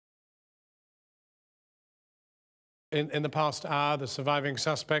In the past hour, the surviving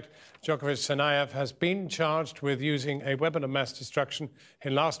suspect, Djokovic Tsarnaev, has been charged with using a weapon of mass destruction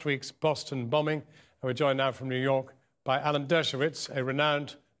in last week's Boston bombing. And we're joined now from New York by Alan Dershowitz, a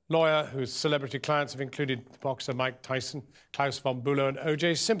renowned lawyer whose celebrity clients have included boxer Mike Tyson, Claus von Bulow and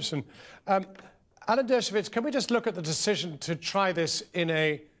O.J. Simpson. Alan Dershowitz, can we just look at the decision to try this in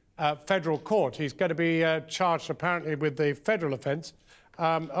a federal court? He's going to be charged apparently with the federal offence.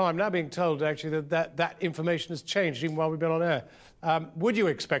 I'm now being told, actually, that information has changed even while we've been on air. Would you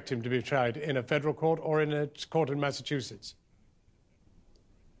expect him to be tried in a federal court or in a court in Massachusetts?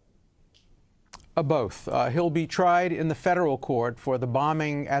 Both. He'll be tried in the federal court for the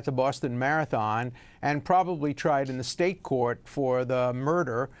bombing at the Boston Marathon and probably tried in the state court for the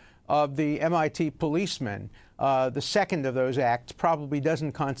murder of the MIT policeman. The second of those acts probably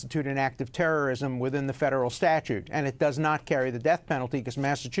doesn't constitute an act of terrorism within the federal statute, and it does not carry the death penalty because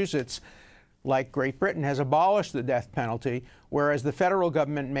Massachusetts, like Great Britain, has abolished the death penalty, whereas the federal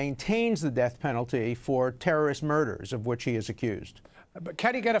government maintains the death penalty for terrorist murders of which he is accused. But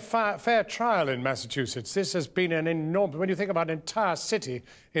can he get a fair trial in Massachusetts? This has been an enormous... When you think about an entire city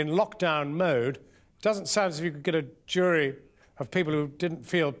in lockdown mode, it doesn't sound as if you could get a jury of people who didn't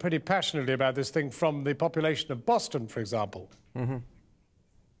feel pretty passionately about this thing from the population of Boston, for example. Mm-hmm.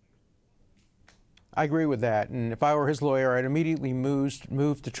 I agree with that. And if I were his lawyer, I'd immediately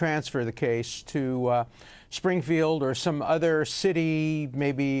move to transfer the case to Springfield or some other city,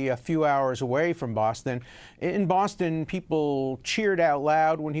 maybe a few hours away from Boston. In Boston, people cheered out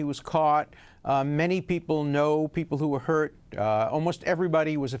loud when he was caught. Many people know people who were hurt. Almost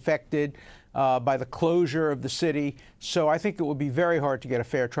everybody was affected by the closure of the city. So I think it would be very hard to get a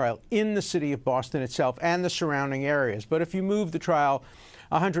fair trial in the city of Boston itself and the surrounding areas. But if you move the trial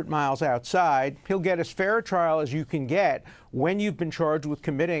 100 miles outside, he'll get as fair a trial as you can get when you've been charged with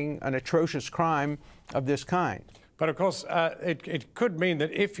committing an atrocious crime of this kind. But of course, it could mean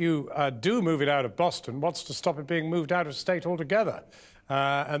that if you do move it out of Boston, what's to stop it being moved out of state altogether?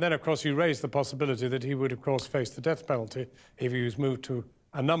 And then, of course, you raise the possibility that he would, of course, face the death penalty if he was moved to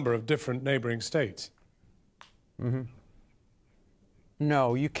a number of different neighboring states. Mm-hmm.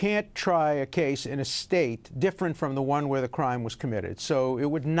 No, you can't try a case in a state different from the one where the crime was committed. So it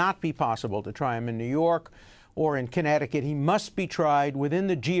would not be possible to try him in New York or in Connecticut. He must be tried within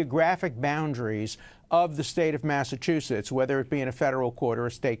the geographic boundaries of the state of Massachusetts, whether it be in a federal court or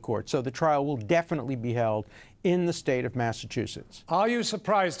a state court. So the trial will definitely be held in the state of Massachusetts. Are you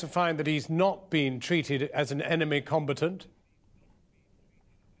surprised to find that he's not been treated as an enemy combatant?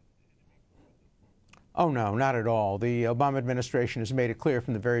 Oh, no, not at all. The Obama administration has made it clear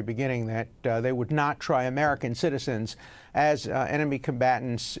from the very beginning that they would not try American citizens as enemy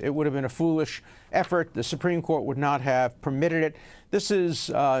combatants. It would have been a foolish effort. The Supreme Court would not have permitted it. This is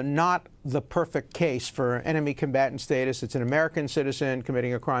not the perfect case for enemy combatant status. It's an American citizen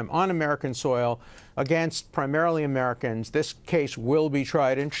committing a crime on American soil against primarily Americans. This case will be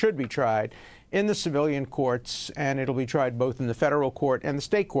tried and should be tried in the civilian courts, and it'll be tried both in the federal court and the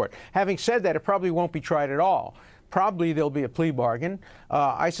state court. Having said that, it probably won't be tried at all. Probably there'll be a plea bargain.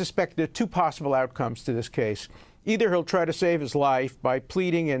 I suspect there are two possible outcomes to this case. Either he'll try to save his life by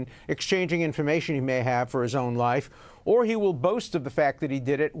pleading and exchanging information he may have for his own life, or he will boast of the fact that he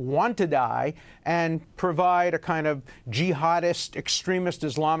did it, want to die, and provide a kind of jihadist, extremist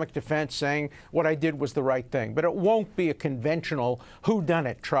Islamic defense saying what I did was the right thing. But it won't be a conventional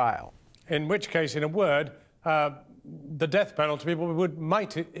whodunit trial. In which case, in a word, the death penalty people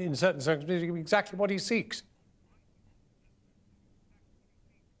might, in certain circumstances, be exactly what he seeks.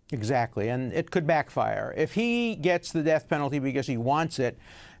 Exactly, and it could backfire. If he gets the death penalty because he wants it,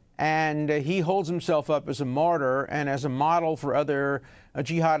 and he holds himself up as a martyr and as a model for other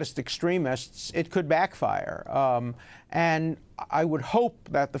jihadist extremists, it could backfire. And I would hope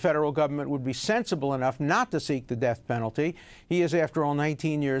that the federal government would be sensible enough not to seek the death penalty. He is, after all,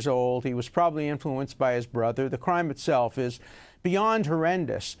 19 years old. He was probably influenced by his brother. The crime itself is beyond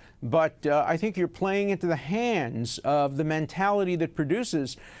horrendous, but I think you're playing into the hands of the mentality that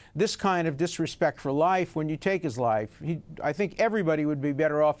produces this kind of disrespect for life when you take his life. I think everybody would be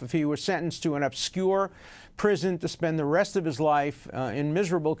better off if he was sentenced to an obscure prison to spend the rest of his life in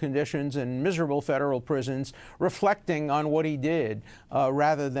miserable conditions in miserable federal prisons, reflecting on what he did,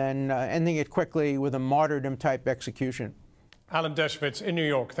 rather than ending it quickly with a martyrdom-type execution. Alan Dershowitz in New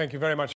York, thank you very much.